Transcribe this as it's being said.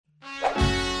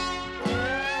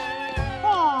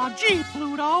Easy,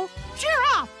 Pluto. Cheer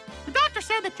up. The doctor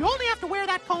said that you only have to wear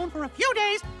that cone for a few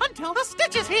days until the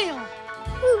stitches heal.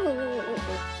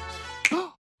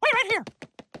 Wait right here.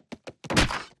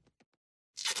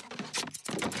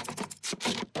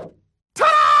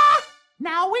 Ta-da!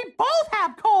 Now we both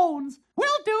have cones. We'll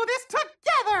do this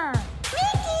together.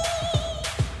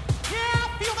 Yeah,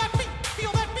 feel that beat.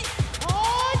 Feel that beat.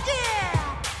 Oh,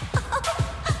 yeah. Oh, Mickey.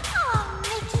 Come on,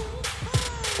 Mickey.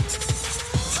 Let's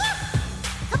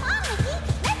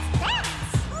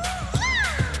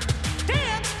dance.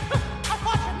 Dance? I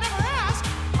thought you'd never ask.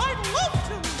 I'd love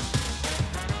to.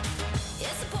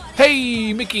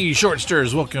 Hey, Mickey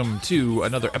Shortsters, welcome to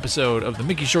another episode of the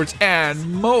Mickey Shorts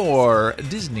and More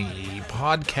Disney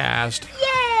podcast.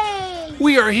 Yay!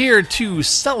 We are here to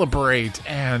celebrate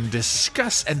and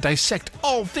discuss and dissect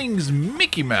all things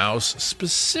Mickey Mouse,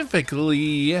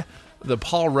 specifically the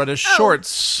Paul Rudd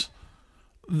shorts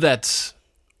that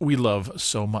we love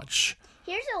so much.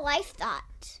 Here's a life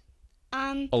thought.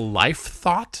 A life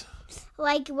thought?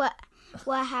 Like what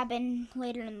happened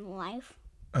later in life.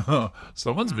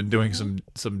 Someone's been doing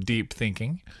some deep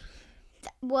thinking.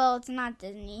 Well, it's not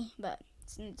Disney, but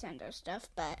it's Nintendo stuff,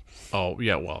 but... Oh,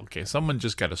 yeah, well, okay. Someone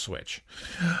just got a Switch.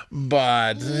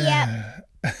 But... Yep.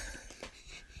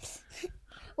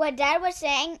 What Dad was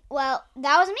saying, well,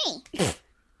 that was me.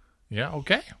 Yeah,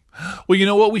 okay. Well, you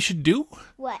know what we should do?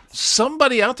 What?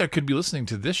 Somebody out there could be listening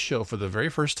to this show for the very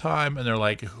first time, and they're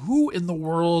like, who in the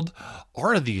world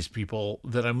are these people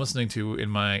that I'm listening to in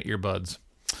my earbuds?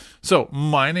 So,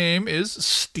 my name is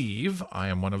Steve. I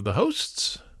am one of the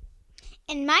hosts.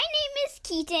 And my name is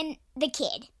Keaton, the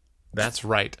kid. That's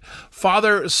right.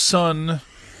 Father, son,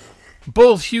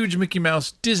 both huge Mickey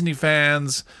Mouse Disney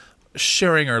fans,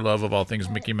 sharing our love of all things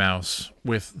Mickey Mouse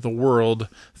with the world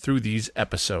through these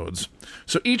episodes.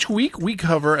 So each week we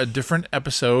cover a different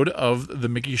episode of the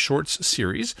Mickey Shorts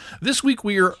series. This week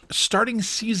we are starting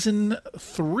season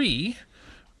 3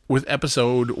 with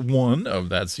episode 1 of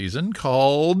that season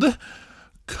called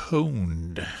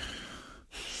Coned.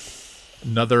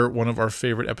 Another one of our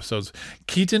favorite episodes.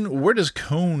 Keaton, where does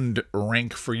Coned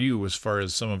rank for you as far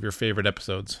as some of your favorite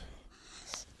episodes?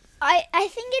 I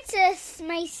think it's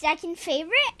my second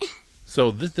favorite.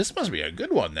 So this must be a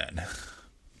good one then.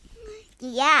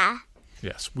 Yeah.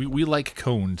 Yes, we like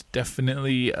Coned.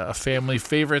 Definitely a family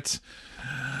favorite.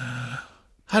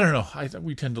 I don't know.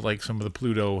 We tend to like some of the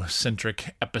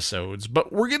Pluto-centric episodes,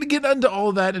 but we're going to get into all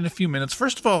of that in a few minutes.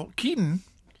 First of all, Keaton,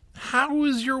 how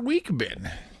has your week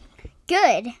been?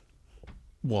 Good.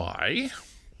 Why?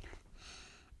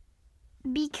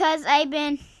 Because I've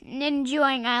been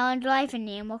enjoying island life in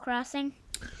Animal Crossing.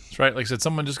 That's right. Like I said,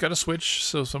 someone just got a Switch,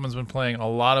 so someone's been playing a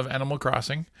lot of Animal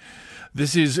Crossing.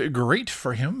 This is great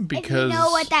for him because... If you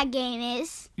know what that game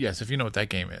is. Yes, if you know what that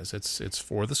game is. It's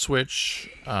for the Switch.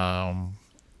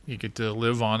 You get to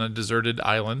live on a deserted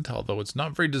island, although it's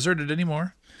not very deserted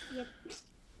anymore. Yep.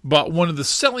 But one of the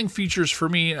selling features for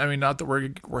me, I mean, not that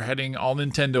we're heading all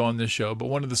Nintendo on this show, but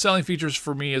one of the selling features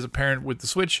for me as a parent with the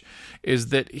Switch is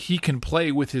that he can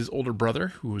play with his older brother,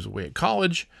 who is away at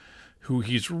college, who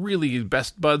he's really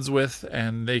best buds with,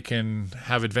 and they can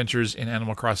have adventures in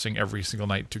Animal Crossing every single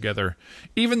night together,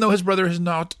 even though his brother is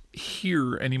not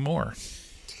here anymore.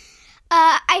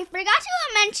 I forgot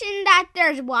to mention that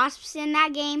there's wasps in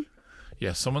that game.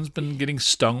 Yeah, someone's been getting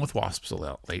stung with wasps a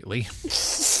lot lately.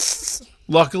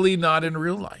 Luckily, not in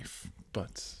real life,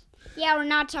 but... Yeah, we're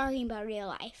not talking about real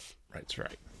life. That's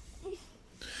right.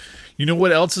 You know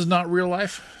what else is not real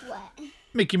life? What?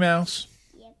 Mickey Mouse.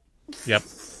 Yep.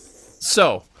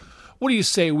 So, what do you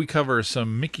say we cover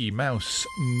some Mickey Mouse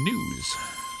news?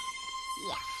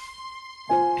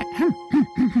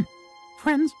 Yeah.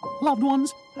 Friends, loved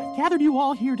ones, I've gathered you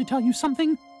all here to tell you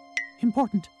something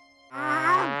important.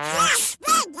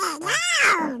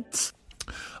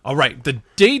 All right, the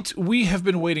date we have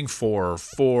been waiting for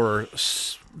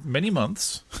many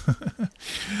months.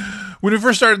 When we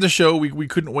first started the show, we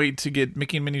couldn't wait to get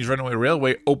Mickey and Minnie's Runaway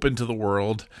Railway open to the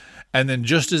world. And then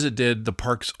just as it did, the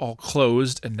parks all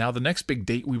closed. And now the next big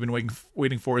date we've been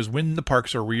waiting for is when the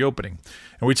parks are reopening.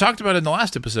 And we talked about it in the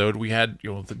last episode. We had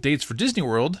the dates for Disney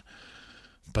World.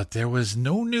 But there was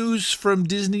no news from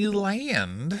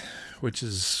Disneyland, which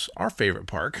is our favorite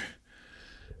park.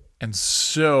 And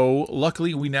so,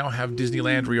 luckily, we now have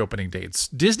Disneyland reopening dates.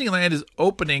 Disneyland is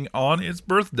opening on its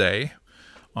birthday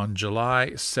on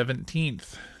July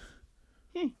 17th.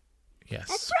 Yes.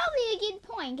 That's probably a good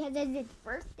point because it's its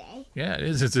birthday. Yeah, it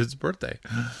is. It's its birthday.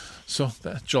 So,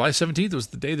 July 17th was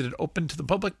the day that it opened to the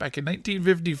public back in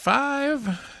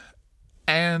 1955.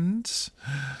 And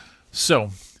so,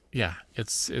 Yeah,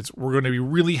 it's we're going to be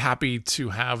really happy to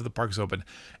have the parks open.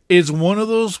 It's one of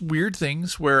those weird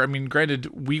things where, I mean,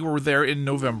 granted, we were there in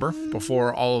November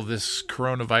before all of this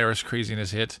coronavirus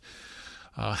craziness hit.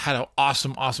 Had an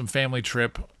awesome family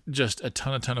trip. Just a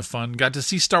ton of fun. Got to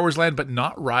see Star Wars Land, but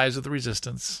not Rise of the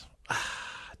Resistance.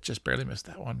 Just barely missed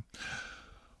that one.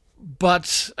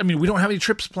 But, I mean, we don't have any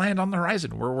trips planned on the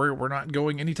horizon. We're not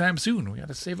going anytime soon. We got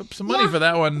to save up some money for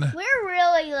that one. We're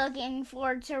really looking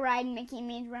forward to ride Mickey and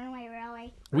Minnie's Runaway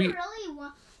Railway. We're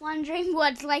really wondering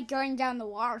what's like going down the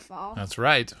waterfall. That's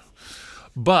right.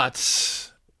 But,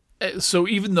 so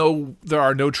even though there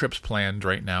are no trips planned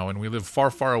right now, and we live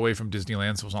far away from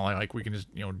Disneyland, so it's not like we can just,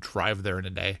 drive there in a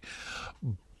day.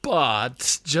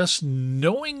 But just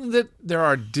knowing that there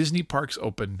are Disney parks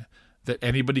open that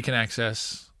anybody can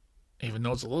access, even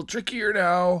though it's a little trickier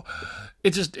now,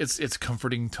 it's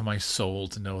comforting to my soul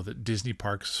to know that Disney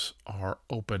parks are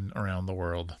open around the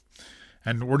world.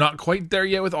 And we're not quite there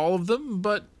yet with all of them,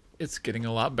 but it's getting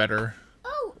a lot better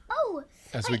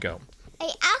as we go.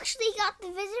 I actually got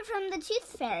the visit from the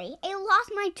Tooth Fairy. I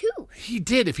lost my tooth. He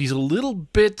did. If he's a little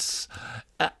bit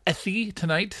ethy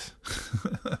tonight,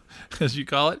 as you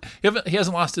call it. He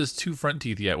hasn't lost his 2 front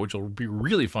teeth yet, which will be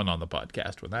really fun on the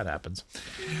podcast when that happens.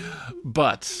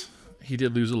 But he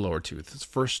did lose a lower tooth, his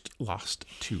first lost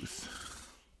tooth.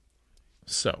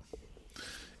 So,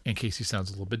 in case he sounds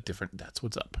a little bit different, that's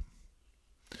what's up.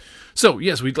 So,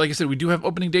 yes, like I said, we do have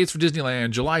opening dates for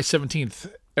Disneyland. July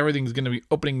 17th, everything's going to be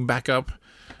opening back up,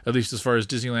 at least as far as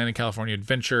Disneyland and California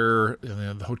Adventure.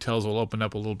 The hotels will open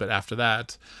up a little bit after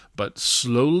that. But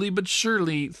slowly but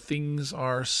surely, things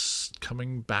are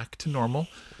coming back to normal.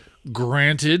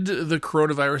 Granted, the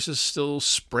coronavirus is still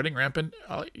spreading rampant,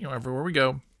 everywhere we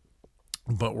go.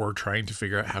 But we're trying to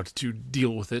figure out how to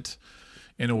deal with it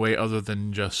in a way other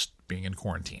than just being in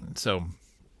quarantine. So,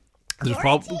 there's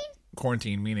probably...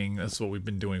 Quarantine, meaning that's what we've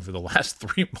been doing for the last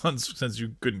 3 months since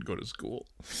you couldn't go to school.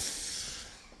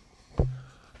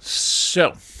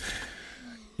 So,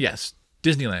 yes,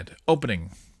 Disneyland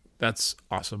opening. That's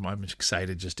awesome. I'm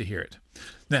excited just to hear it.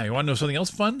 Now, you want to know something else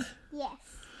fun? Yes.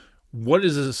 What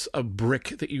is a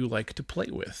brick that you like to play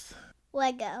with?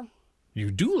 Lego.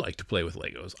 You do like to play with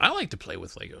Legos. I like to play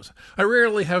with Legos. I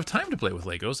rarely have time to play with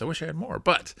Legos. I wish I had more.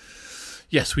 But,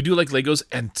 yes, we do like Legos.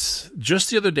 And just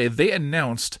the other day, they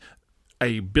announced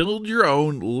a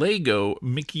build-your-own Lego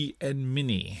Mickey and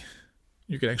Minnie.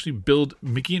 You can actually build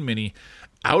Mickey and Minnie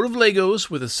out of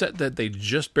Legos with a set that they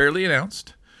just barely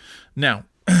announced. Now,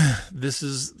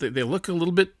 they look a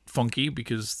little bit funky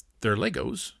because they're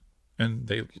Legos, and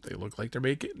they look like they're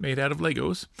made out of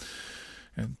Legos.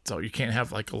 And so you can't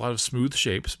have like a lot of smooth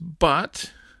shapes,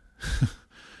 but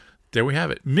there we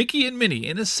have it. Mickey and Minnie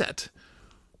in a set.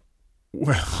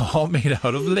 We're all made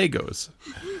out of Legos.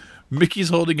 Mickey's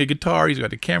holding a guitar. He's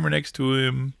got a camera next to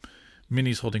him.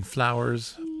 Minnie's holding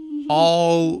flowers.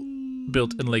 All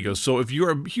built in Legos. So if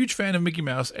you're a huge fan of Mickey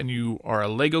Mouse and you are a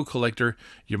Lego collector,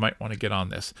 you might want to get on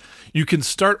this. You can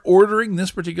start ordering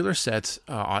this particular set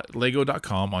at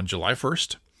Lego.com on July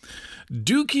 1st.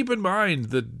 Do keep in mind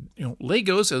that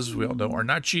Legos, as we all know, are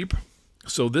not cheap.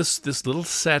 So this little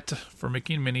set for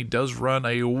Mickey and Minnie does run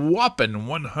a whopping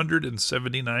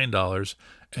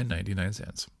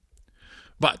 $179.99.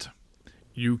 But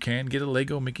you can get a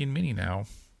Lego Mickey and Minnie now,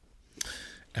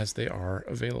 as they are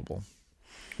available.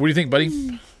 What do you think,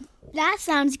 buddy? That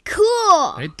sounds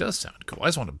cool. It does sound cool. I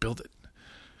just want to build it.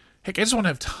 Heck, I just want to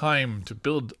have time to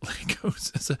build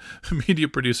Legos as a media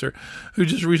producer who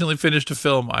just recently finished a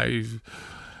film. Time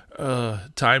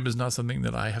is not something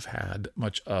that I have had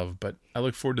much of, but I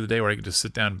look forward to the day where I can just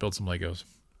sit down and build some Legos.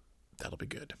 That'll be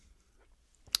good.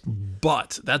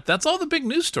 But that's all the big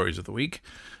news stories of the week.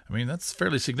 I mean, that's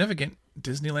fairly significant.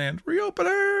 Disneyland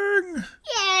reopening!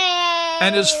 Yay!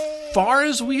 And as far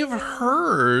as we have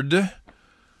heard,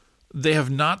 they have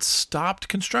not stopped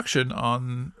construction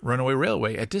on Runaway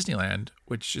Railway at Disneyland,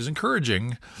 which is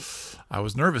encouraging. I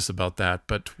was nervous about that,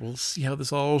 but we'll see how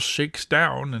this all shakes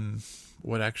down and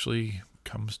what actually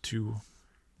comes to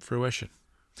fruition.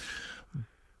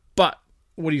 But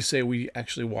what do you say we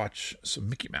actually watch some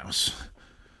Mickey Mouse?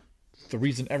 The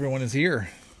reason everyone is here.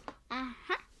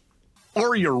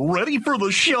 Are you ready for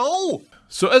the show?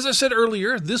 So as I said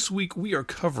earlier, this week we are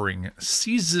covering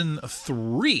Season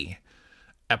 3,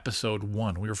 Episode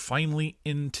 1. We are finally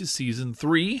into Season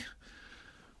 3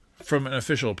 from an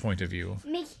official point of view.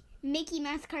 Mickey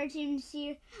Mouse cartoons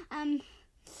here.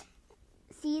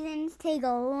 Seasons take a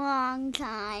long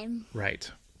time. Right.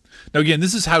 Now, again,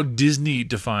 this is how Disney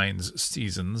defines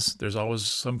seasons. There's always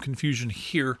some confusion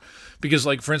here because,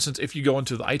 like, for instance, if you go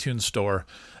into the iTunes store,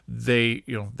 they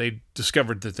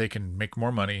discovered that they can make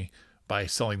more money by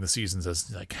selling the seasons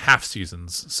as like half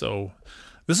seasons. So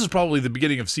this is probably the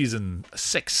beginning of season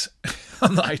 6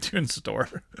 on the iTunes store.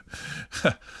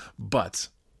 But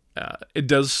it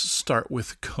does start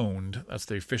with Coned. That's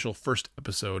the official first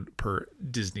episode per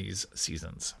Disney's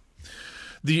seasons.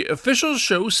 The official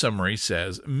show summary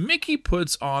says, Mickey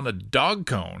puts on a dog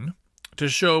cone to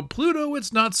show Pluto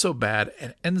it's not so bad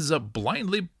and ends up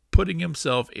blindly putting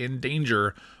himself in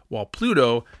danger while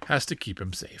Pluto has to keep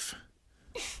him safe.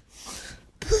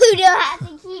 Pluto has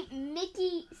to keep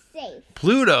Mickey safe.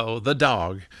 Pluto, the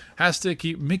dog, has to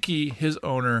keep Mickey, his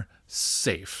owner,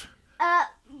 safe.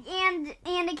 And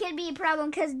it could be a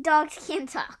problem because dogs can't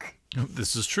talk.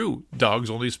 This is true. Dogs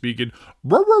only speak in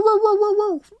row, row, row, row, row,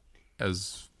 row,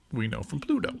 as we know from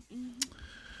Pluto.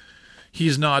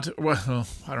 He's not, well,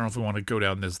 I don't know if we want to go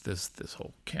down this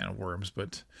whole can of worms,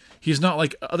 but he's not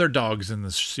like other dogs in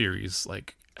this series,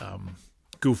 like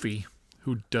Goofy,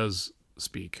 who does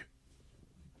speak,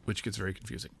 which gets very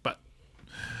confusing. But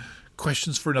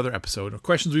questions for another episode, or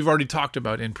questions we've already talked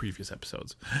about in previous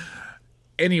episodes.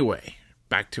 Anyway,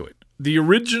 back to it. The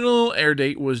original air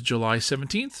date was July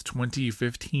 17th,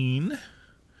 2015.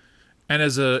 And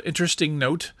as an interesting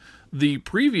note, the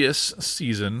previous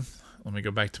season, let me go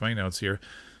back to my notes here.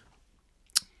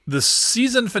 The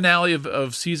season finale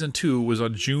of season 2 was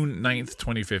on June 9th,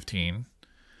 2015.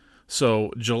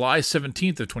 So July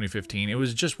 17th of 2015, it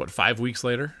was just, 5 weeks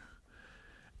later?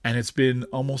 And it's been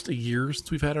almost a year since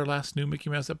we've had our last new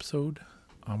Mickey Mouse episode.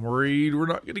 I'm worried we're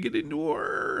not going to get into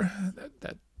more.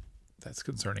 That's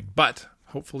concerning. But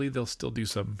hopefully they'll still do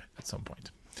some at some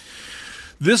point.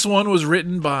 This one was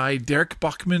written by Derek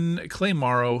Bachman, Clay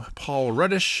Morrow, Paul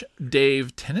Ruddish,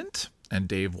 Dave Tennant, and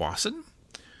Dave Wasson.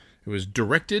 It was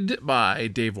directed by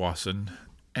Dave Wasson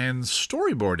and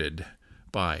storyboarded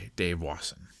by Dave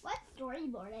Wasson. What's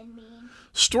storyboarding mean?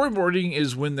 Storyboarding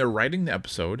is when they're writing the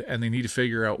episode and they need to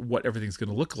figure out what everything's going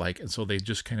to look like, and so they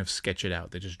just kind of sketch it out.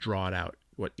 They just draw it out,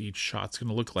 what each shot's going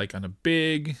to look like on a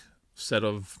big set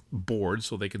of boards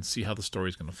so they can see how the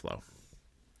story's going to flow.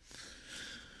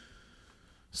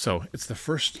 So it's the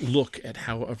first look at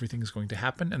how everything's going to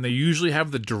happen, and they usually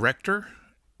have the director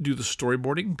do the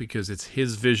storyboarding because it's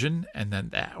his vision, and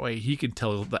then that way he can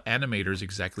tell the animators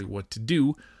exactly what to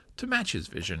do to match his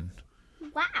vision.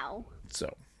 Wow.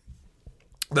 So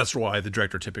that's why the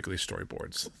director typically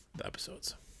storyboards the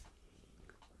episodes.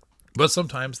 But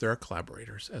sometimes there are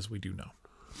collaborators, as we do know.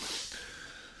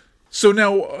 So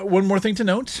now, one more thing to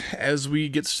note as we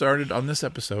get started on this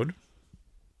episode.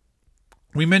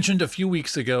 We mentioned a few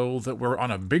weeks ago that we're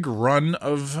on a big run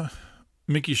of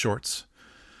Mickey shorts,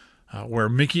 where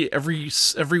Mickey, every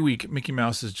week, Mickey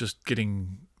Mouse is just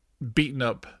getting beaten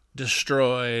up,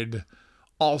 destroyed,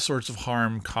 all sorts of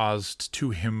harm caused to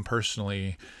him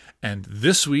personally. And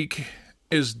this week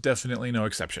is definitely no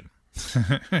exception.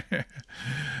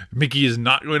 Mickey is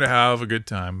not going to have a good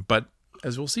time, but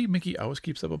as we'll see, Mickey always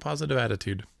keeps up a positive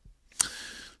attitude.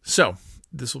 So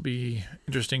this will be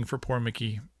interesting for poor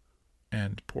Mickey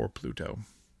and poor Pluto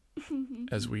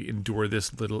as we endure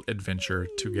this little adventure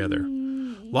together.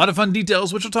 A lot of fun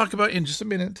details, which we'll talk about in just a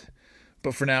minute.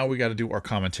 But for now, we got to do our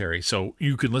commentary. So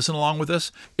you can listen along with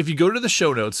us. If you go to the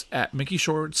show notes at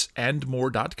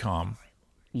mickeyshortsandmore.com,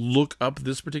 look up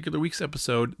this particular week's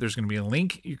episode. There's going to be a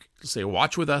link. You can say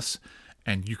watch with us,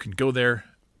 and you can go there,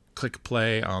 click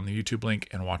play on the YouTube link,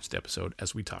 and watch the episode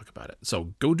as we talk about it. So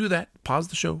go do that. Pause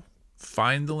the show.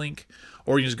 Find the link.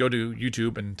 Or you just go to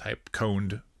YouTube and type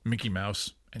Coned Mickey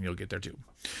Mouse, and you'll get there too.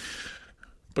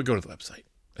 But go to the website.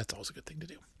 That's always a good thing to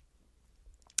do.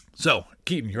 So,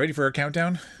 Keaton, you ready for our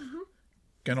countdown? Mm-hmm.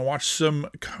 Gonna watch some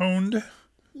Coned?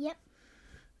 Yep.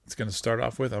 It's gonna start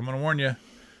off with, I'm gonna warn you,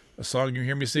 a song you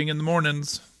hear me sing in the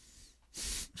mornings.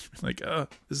 Like, this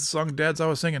is the song Dad's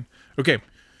always singing. Okay,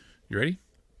 you ready?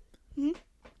 Mm-hmm.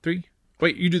 3.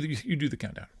 Wait, you do the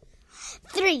countdown.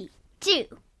 3, 2,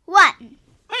 1.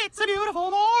 It's a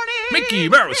beautiful morning. Mickey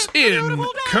Mouse in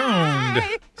Coned,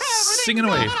 singing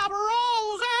away.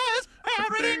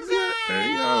 Everything's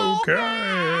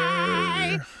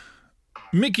okay.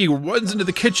 Mickey runs into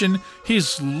the kitchen.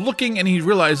 He's looking and he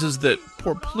realizes that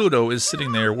poor Pluto is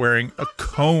sitting there wearing a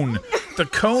cone. The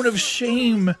cone of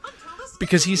shame.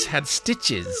 Because he's had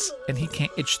stitches and he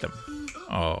can't itch them.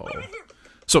 Oh.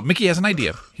 So Mickey has an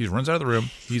idea. He runs out of the room.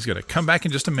 He's going to come back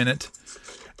in just a minute.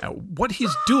 And what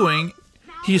he's doing,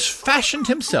 he's fashioned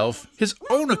himself his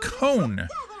own cone.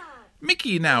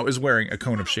 Mickey now is wearing a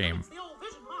cone of shame.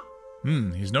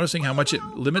 He's noticing how much it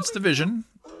limits the vision.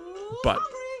 But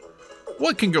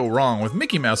what can go wrong with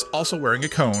Mickey Mouse also wearing a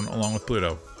cone along with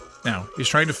Pluto? Now, he's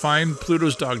trying to find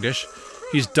Pluto's dog dish.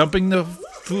 He's dumping the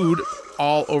food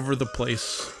all over the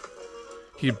place.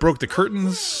 He broke the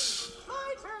curtains.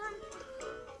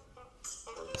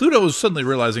 Pluto is suddenly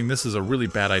realizing this is a really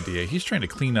bad idea. He's trying to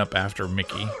clean up after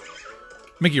Mickey.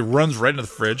 Mickey runs right into the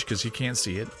fridge because he can't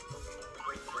see it.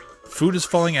 Food is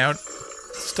falling out.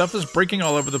 Stuff is breaking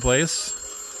all over the place.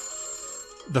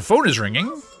 The phone is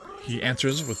ringing. He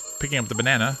answers with picking up the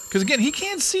banana. Because again, he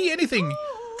can't see anything.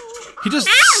 He just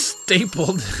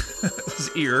stapled his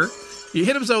ear. He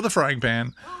hit himself with a frying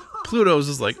pan. Pluto's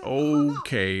is like,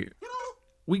 okay,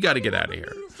 we got to get out of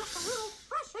here.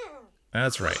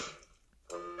 That's right.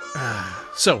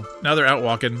 So, now they're out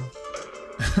walking.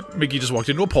 Mickey just walked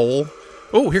into a pole.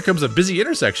 Oh, here comes a busy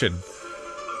intersection.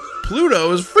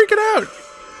 Pluto is freaking out.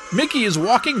 Mickey is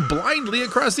walking blindly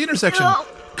across the intersection.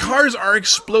 Cars are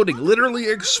exploding, literally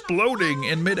exploding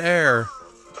in midair.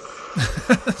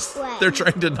 They're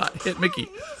trying to not hit Mickey.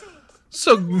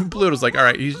 So Pluto's like, all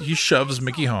right, he shoves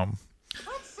Mickey home.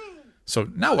 So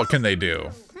now what can they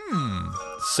do?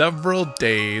 Several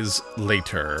days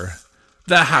later,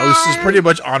 the house is pretty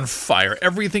much on fire.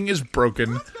 Everything is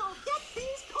broken.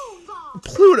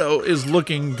 Pluto is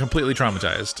looking completely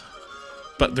traumatized.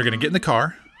 But they're going to get in the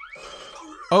car.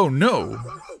 Oh no,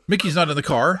 Mickey's not in the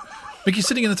car. Mickey's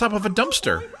sitting in the top of a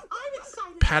dumpster,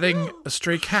 patting a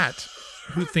stray cat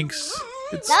who thinks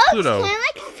it's Pluto. That looks kind of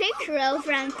like Figaro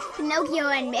from Pinocchio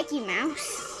and Mickey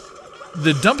Mouse.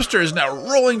 The dumpster is now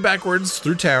rolling backwards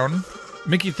through town.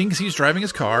 Mickey thinks he's driving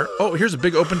his car. Oh, here's a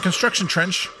big open construction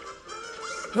trench.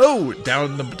 Oh,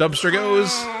 down the dumpster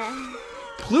goes.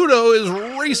 Pluto is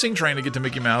racing, trying to get to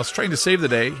Mickey Mouse, trying to save the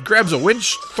day. He grabs a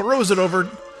winch, throws it over.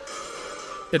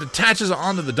 It attaches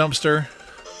onto the dumpster.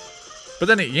 But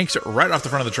then it yanks it right off the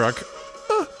front of the truck.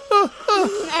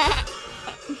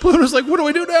 Pluto's like, what do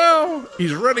I do now?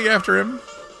 He's running after him.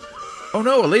 Oh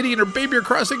no, a lady and her baby are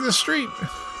crossing the street.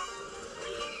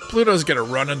 Pluto's gonna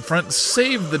run in front,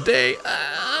 save the day.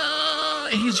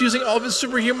 He's using all of his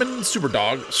superhuman, super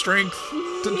dog strength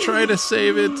to try to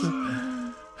save it.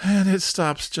 And it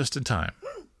stops just in time.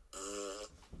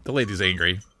 The lady's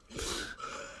angry.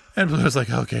 And Pluto's like,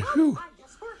 okay, whew.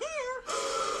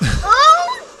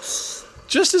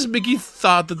 Just as Mickey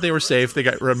thought that they were safe, they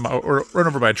got run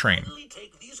over by a train.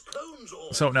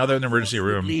 So now they're in the emergency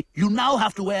room. You now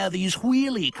have to wear these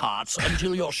wheelie carts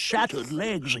until your shattered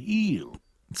legs heal.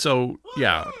 So,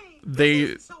 yeah,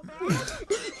 they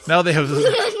have...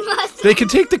 They can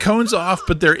take the cones off,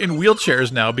 but they're in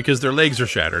wheelchairs now because their legs are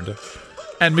shattered.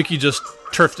 And Mickey just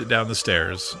turfed it down the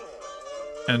stairs.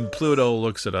 And Pluto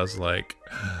looks at us like,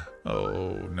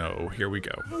 oh no, here we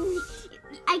go.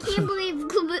 I can't believe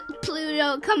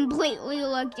Pluto completely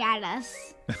looked at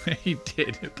us. He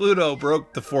did. Pluto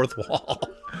broke the fourth wall.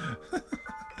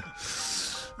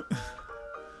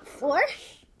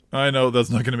 Fourth? I know, that's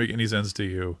not going to make any sense to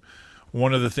you.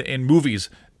 One of the in movies,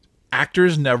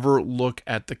 actors never look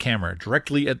at the camera,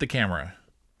 directly at the camera.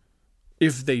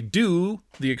 If they do,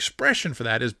 the expression for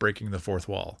that is breaking the fourth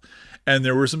wall. And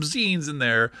there were some scenes in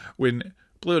there when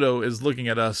Pluto is looking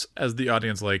at us as the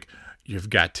audience like, you've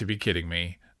got to be kidding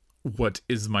me. What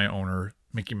is my owner,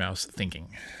 Mickey Mouse, thinking?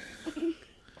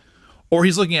 Or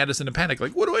he's looking at us in a panic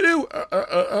like, what do I do?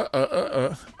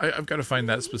 I've got to find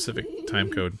that specific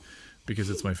time code because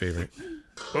it's my favorite.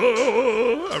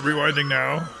 Oh, I'm rewinding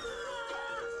now.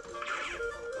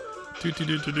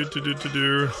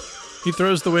 He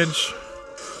throws the winch.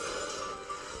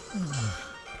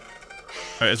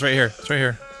 All right, it's right here. It's right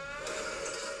here.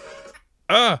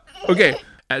 Okay.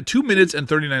 At 2 minutes and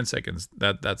 39 seconds.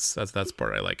 That's the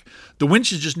part I like. The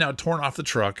winch is just now torn off the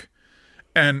truck,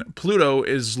 and Pluto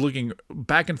is looking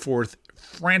back and forth,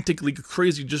 frantically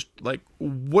crazy, just like,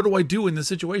 what do I do in this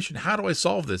situation? How do I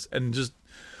solve this? And just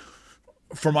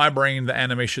for my brain, the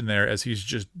animation there as he's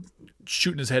just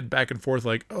shooting his head back and forth,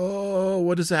 like, oh,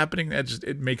 what is happening?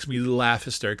 It makes me laugh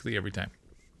hysterically every time.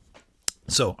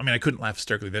 So, I mean, I couldn't laugh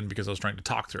hysterically then because I was trying to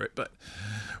talk through it, but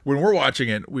when we're watching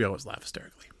it, we always laugh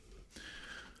hysterically.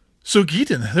 So,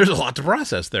 Keaton, there's a lot to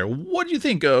process there. What do you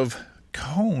think of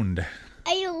Coned?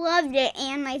 I loved it,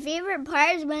 and my favorite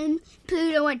part is when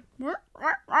Pluto went...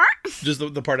 Just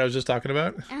the part I was just talking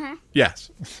about? Uh-huh.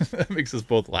 Yes. That makes us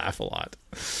both laugh a lot.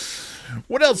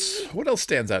 What else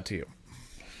stands out to you?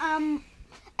 I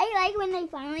like when they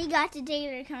finally got to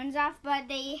take their cones off, but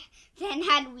they then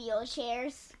had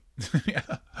wheelchairs.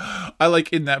 Yeah. I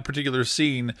like in that particular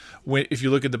scene, when if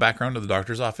you look at the background of the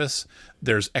doctor's office,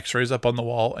 there's x-rays up on the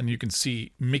wall, and you can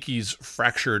see Mickey's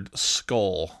fractured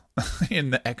skull in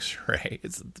the x-ray.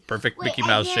 It's the perfect Mickey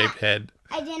Mouse-shaped head.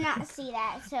 I did not see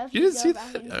that. So if you didn't see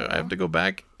that? I have to go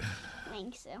back? I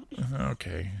think so.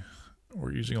 Okay.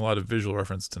 We're using a lot of visual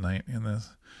reference tonight in this.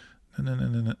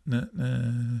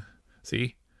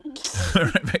 See?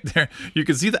 Right back there. You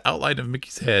can see the outline of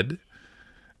Mickey's head.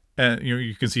 And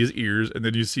you can see his ears, and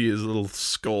then you see his little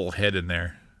skull head in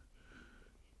there.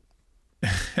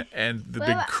 And the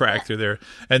big crack through there.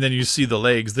 And then you see the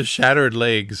legs, the shattered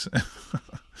legs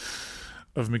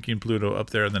of Mickey and Pluto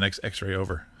up there on the next x-ray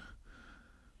over.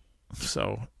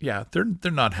 So, yeah,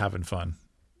 they're not having fun.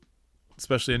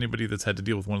 Especially anybody that's had to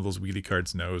deal with one of those wheelie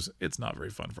carts knows it's not very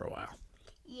fun for a while.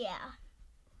 Yeah.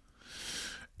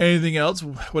 Anything else?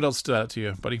 What else stood out to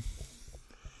you, buddy?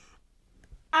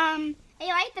 I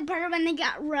like the part when they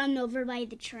got run over by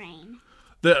the train.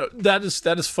 That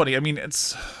is funny. I mean,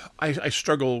 I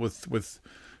struggle with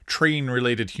train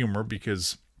related humor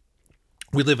because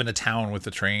we live in a town with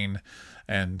a train,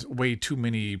 and way too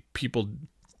many people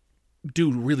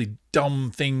do really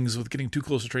dumb things with getting too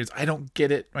close to trains. I don't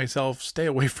get it myself. Stay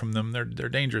away from them. They're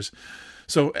dangerous.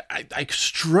 So I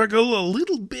struggle a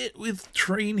little bit with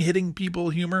train hitting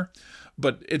people humor,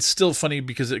 but it's still funny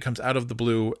because it comes out of the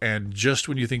blue, and just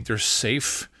when you think they're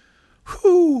safe,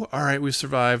 whew, all right, we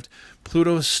survived.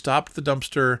 Pluto stopped the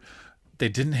dumpster. They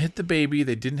didn't hit the baby.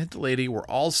 They didn't hit the lady. We're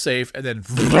all safe. And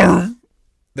then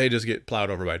they just get plowed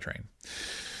over by a train.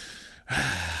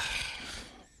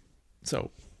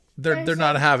 So they're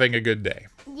not having a good day.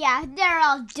 Yeah, they're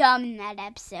all dumb in that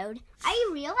episode. I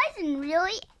realize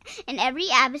in every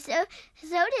episode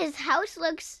his house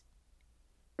looks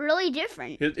really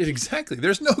different. Exactly.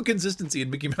 There's no consistency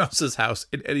in Mickey Mouse's house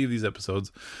in any of these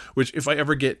episodes, which if I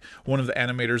ever get one of the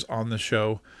animators on the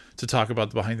show to talk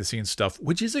about the behind the scenes stuff,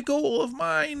 which is a goal of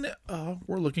mine,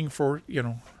 we're looking for,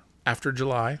 after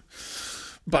July.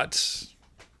 But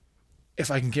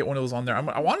if I can get one of those on there,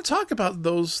 I want to talk about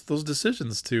those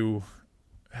decisions to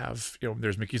have,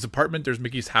 there's Mickey's apartment, there's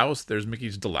Mickey's house, there's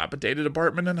Mickey's dilapidated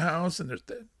apartment and house, and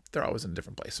they're always in a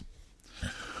different place.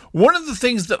 One of the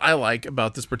things that I like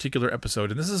about this particular episode,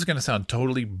 and this is going to sound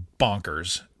totally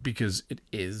bonkers because it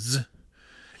is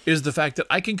the fact that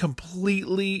I can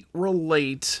completely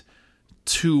relate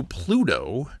to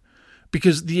Pluto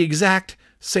because the exact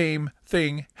same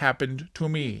thing happened to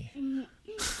me.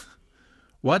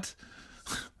 What?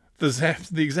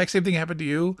 The exact same thing happened to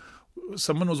you?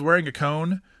 Someone was wearing a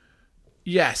cone?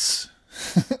 Yes.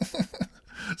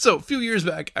 So a few years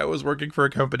back, I was working for a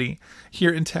company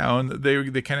here in town.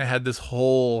 They kind of had this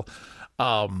whole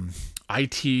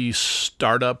IT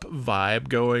startup vibe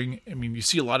going. I mean, you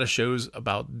see a lot of shows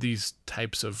about these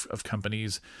types of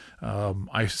companies.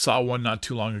 I saw one not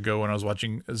too long ago when I was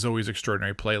watching Zoe's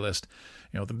Extraordinary Playlist.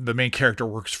 The main character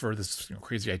works for this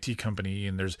crazy IT company,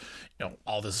 and there's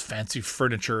all this fancy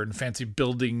furniture and fancy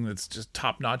building that's just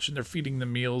top notch, and they're feeding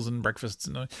them meals and breakfasts,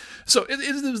 and so it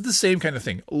was the same kind of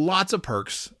thing. Lots of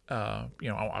perks. I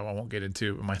won't get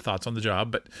into my thoughts on the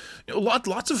job, but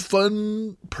lots of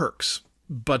fun perks,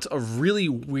 but a really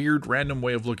weird, random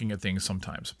way of looking at things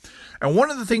sometimes. And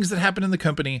one of the things that happened in the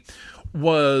company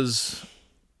was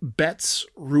bets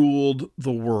ruled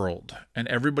the world, and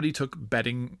everybody took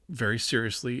betting very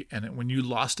seriously. And when you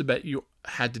lost a bet, you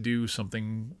had to do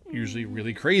something usually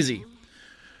really crazy.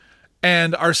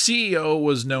 And our CEO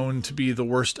was known to be the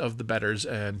worst of the bettors,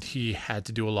 and he had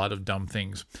to do a lot of dumb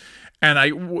things.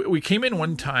 And we came in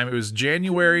one time, it was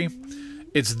January.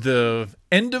 It's the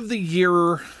end of the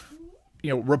year,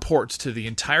 reports to the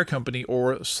entire company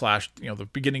or / the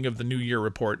beginning of the new year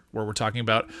report where we're talking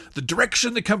about the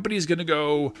direction the company is going to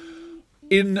go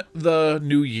in the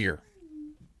new year.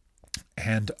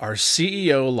 And our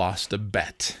CEO lost a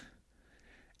bet.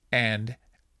 And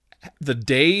the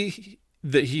day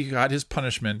that he got his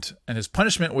punishment, and his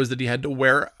punishment was that he had to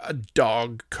wear a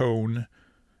dog cone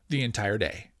the entire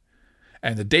day.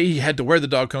 And the day he had to wear the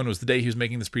dog cone was the day he was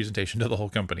making this presentation to the whole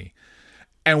company.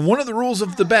 And one of the rules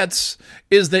of the bets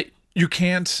is that you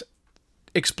can't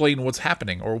explain what's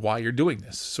happening or why you're doing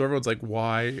this. So everyone's like,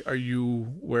 why are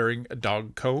you wearing a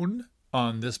dog cone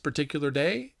on this particular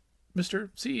day,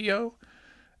 Mr. CEO?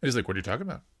 And he's like, what are you talking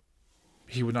about?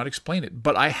 He would not explain it.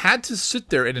 But I had to sit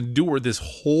there and endure this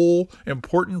whole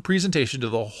important presentation to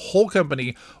the whole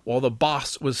company while the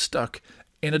boss was stuck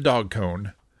in a dog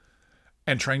cone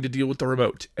and trying to deal with the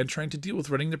remote, and trying to deal with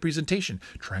running the presentation,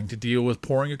 trying to deal with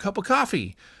pouring a cup of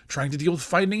coffee, trying to deal with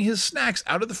finding his snacks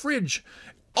out of the fridge.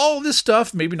 All this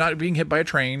stuff, maybe not being hit by a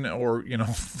train or,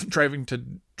 trying to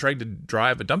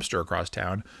drive a dumpster across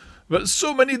town. But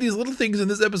so many of these little things in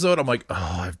this episode, I'm like,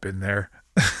 oh, I've been there.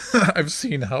 I've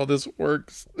seen how this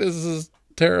works. This is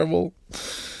terrible.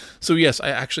 So yes, I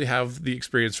actually have the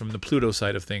experience from the Pluto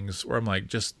side of things where I'm like,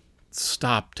 just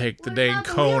stop, take the dang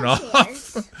cone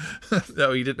off.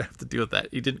 No, he didn't have to deal with that.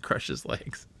 He didn't crush his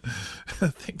legs.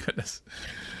 Thank goodness.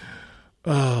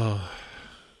 Oh.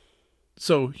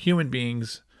 So human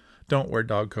beings Don't wear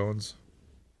dog cones.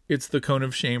 It's the cone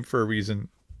of shame for a reason,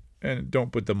 and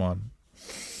don't put them on.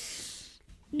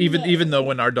 Even though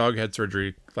when our dog had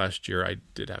surgery last year, I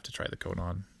did have to try the cone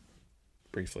on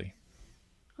briefly.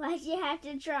 Why'd you have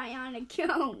to try on a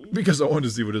cone? Because I wanted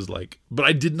to see what it was like. But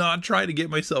I did not try to get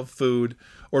myself food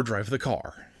or drive the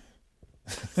car.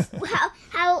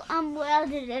 How well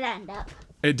did it end up?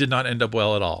 It did not end up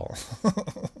well at all.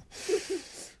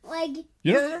 Like,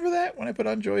 you don't remember that when I put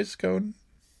on Joy's cone?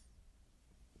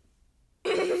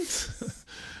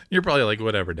 You're probably like,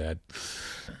 whatever, Dad.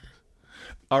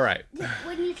 All right.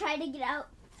 when you try to get out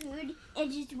food,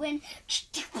 it just went...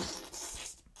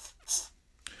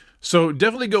 So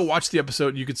definitely go watch the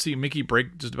episode. You can see Mickey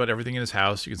break just about everything in his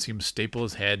house. You can see him staple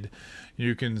his head.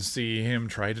 You can see him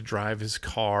try to drive his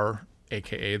car,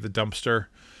 a.k.a. the dumpster.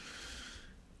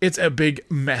 It's a big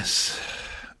mess,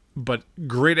 but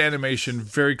great animation,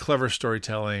 very clever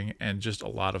storytelling, and just a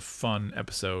lot of fun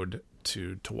episode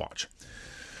to watch.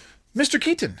 Mr.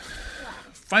 Keaton,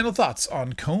 final thoughts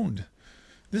on Coned.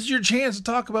 This is your chance to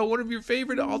talk about one of your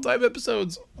favorite all-time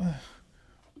episodes.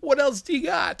 What else do you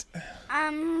got?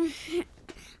 I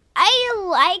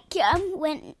like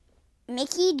when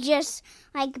Mickey just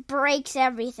like breaks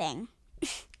everything.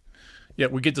 Yeah,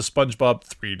 we get the SpongeBob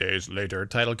 3 days later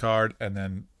title card, and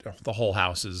then the whole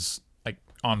house is like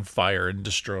on fire and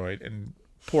destroyed, and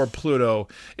poor Pluto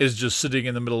is just sitting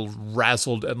in the middle,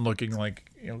 razzled and looking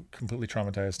like, completely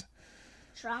traumatized.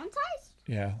 Traumatized?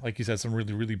 Yeah, like he's had some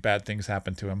really, really bad things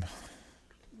happen to him.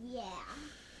 Yeah.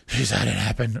 He's had it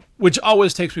happen, which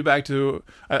always takes me back to,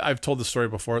 I've told the story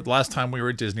before, the last time we were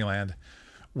at Disneyland,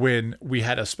 when we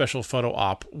had a special photo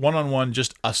op, one-on-one,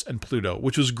 just us and Pluto,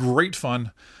 which was great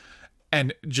fun.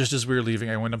 And just as we were leaving,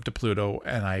 I went up to Pluto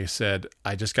and I said,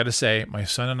 I just got to say, my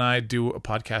son and I do a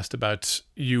podcast about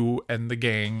you and the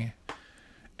gang.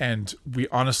 And we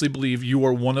honestly believe you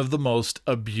are one of the most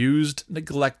abused,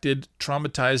 neglected,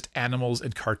 traumatized animals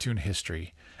in cartoon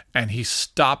history. And he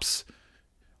stops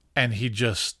and he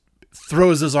just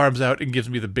throws his arms out and gives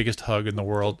me the biggest hug in the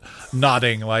world,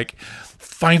 nodding like,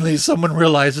 finally someone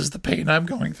realizes the pain I'm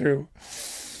going through.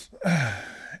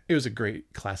 It was a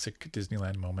great classic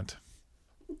Disneyland moment.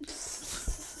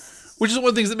 Which is one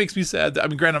of the things that makes me sad. I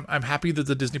mean, granted, I'm happy that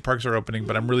the Disney parks are opening,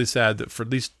 but I'm really sad that for at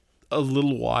least a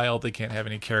little while they can't have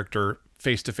any character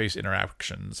face-to-face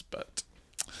interactions, but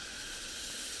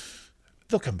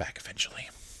they'll come back eventually.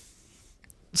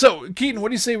 So, Keaton, what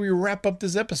do you say we wrap up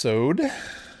this episode?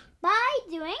 By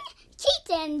doing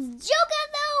Keaton's Joke of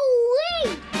the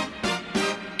Week!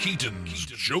 Keaton's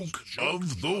Joke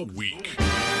of the Week.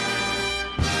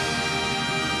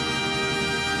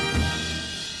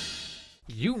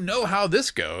 You know how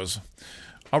this goes.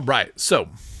 All right, so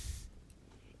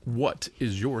what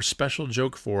is your special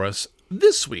joke for us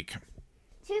this week?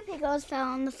 2 pickles fell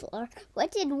on the floor.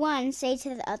 What did one say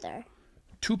to the other?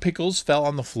 2 pickles fell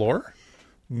on the floor?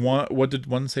 What did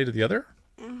one say to the other?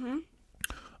 Mm-hmm.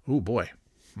 Oh, boy.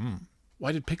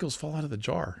 Why did pickles fall out of the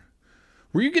jar?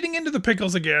 Were you getting into the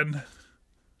pickles again?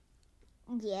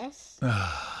 Yes.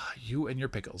 You and your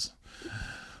pickles.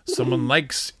 Someone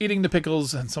likes eating the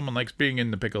pickles, and someone likes being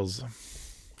in the pickles.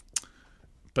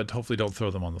 But hopefully don't throw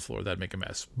them on the floor. That'd make a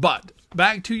mess. But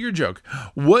back to your joke.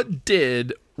 What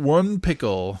did one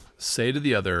pickle say to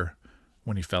the other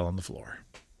when he fell on the floor?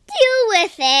 Deal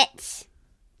with it.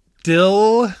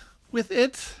 Deal with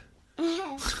it?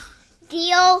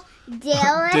 Deal.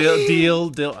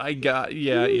 Deal. I got,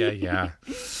 yeah.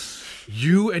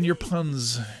 You and your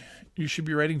puns. You should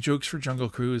be writing jokes for Jungle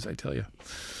Cruise, I tell you.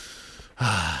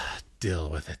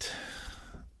 Deal with it.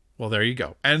 Well, there you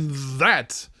go. And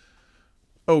that,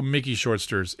 Mickey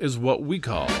Shortsters, is what we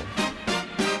call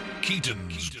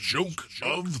Keaton's Joke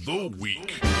of the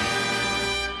Week.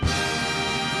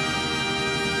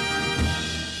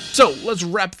 So let's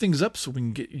wrap things up so we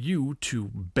can get you to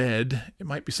bed. It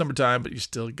might be summertime, but you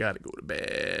still got to go to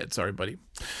bed. Sorry, buddy.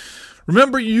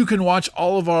 Remember, you can watch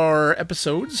all of our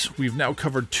episodes. We've now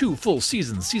covered 2 full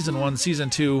seasons, Season 1, Season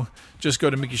 2. Just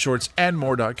go to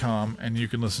MickeyShortsandMore.com, and you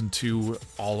can listen to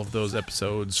all of those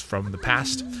episodes from the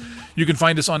past. You can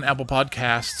find us on Apple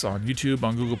Podcasts, on YouTube,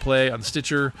 on Google Play, on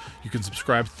Stitcher. You can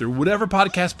subscribe through whatever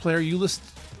podcast player you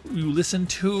listen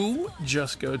to.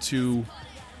 Just go to,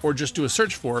 or just do a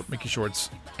search for Mickey Shorts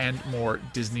and More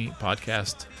Disney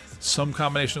Podcast. Some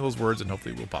combination of those words, and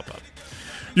hopefully it will pop up.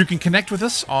 You can connect with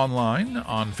us online,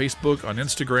 on Facebook, on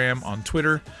Instagram, on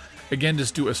Twitter. Again,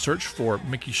 just do a search for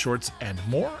Mickey Shorts and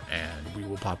More, and we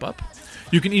will pop up.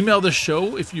 You can email the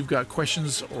show if you've got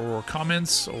questions or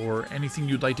comments or anything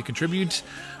you'd like to contribute.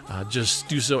 Just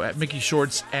do so at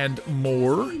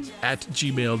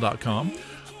MickeyShortsandMore@gmail.com.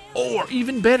 Or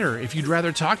even better, if you'd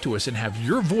rather talk to us and have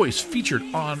your voice featured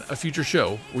on a future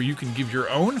show where you can give your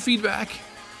own feedback,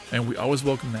 and we always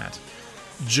welcome that.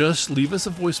 Just leave us a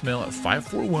voicemail at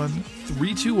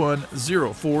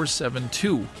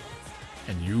 541-321-0472,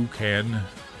 and you can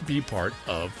be part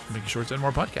of Mickey Shorts and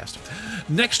More podcast.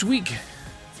 Next week,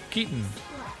 Keaton,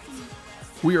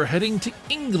 we are heading to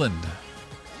England.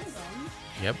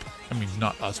 Yep. I mean,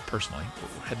 not us personally, but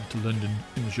we're heading to London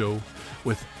in the show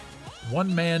with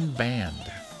one-man band.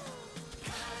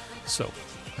 So,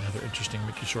 another interesting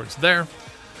Mickey Shorts there.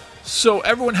 So,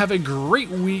 everyone have a great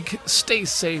week. Stay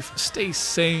safe. Stay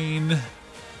sane.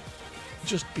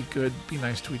 Just be good. Be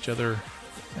nice to each other.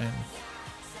 And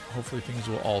hopefully things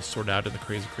will all sort out in the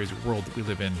crazy, crazy world that we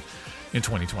live in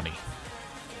 2020.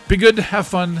 Be good. Have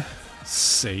fun.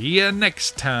 See ya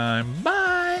next time.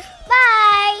 Bye.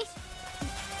 Bye.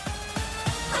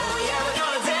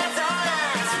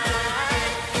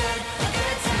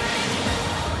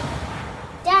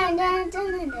 Dun, dun,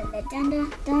 dun, dun, dun,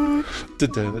 dun,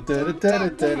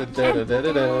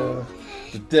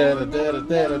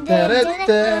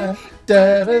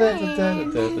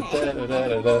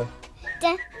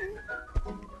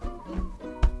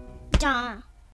 dun.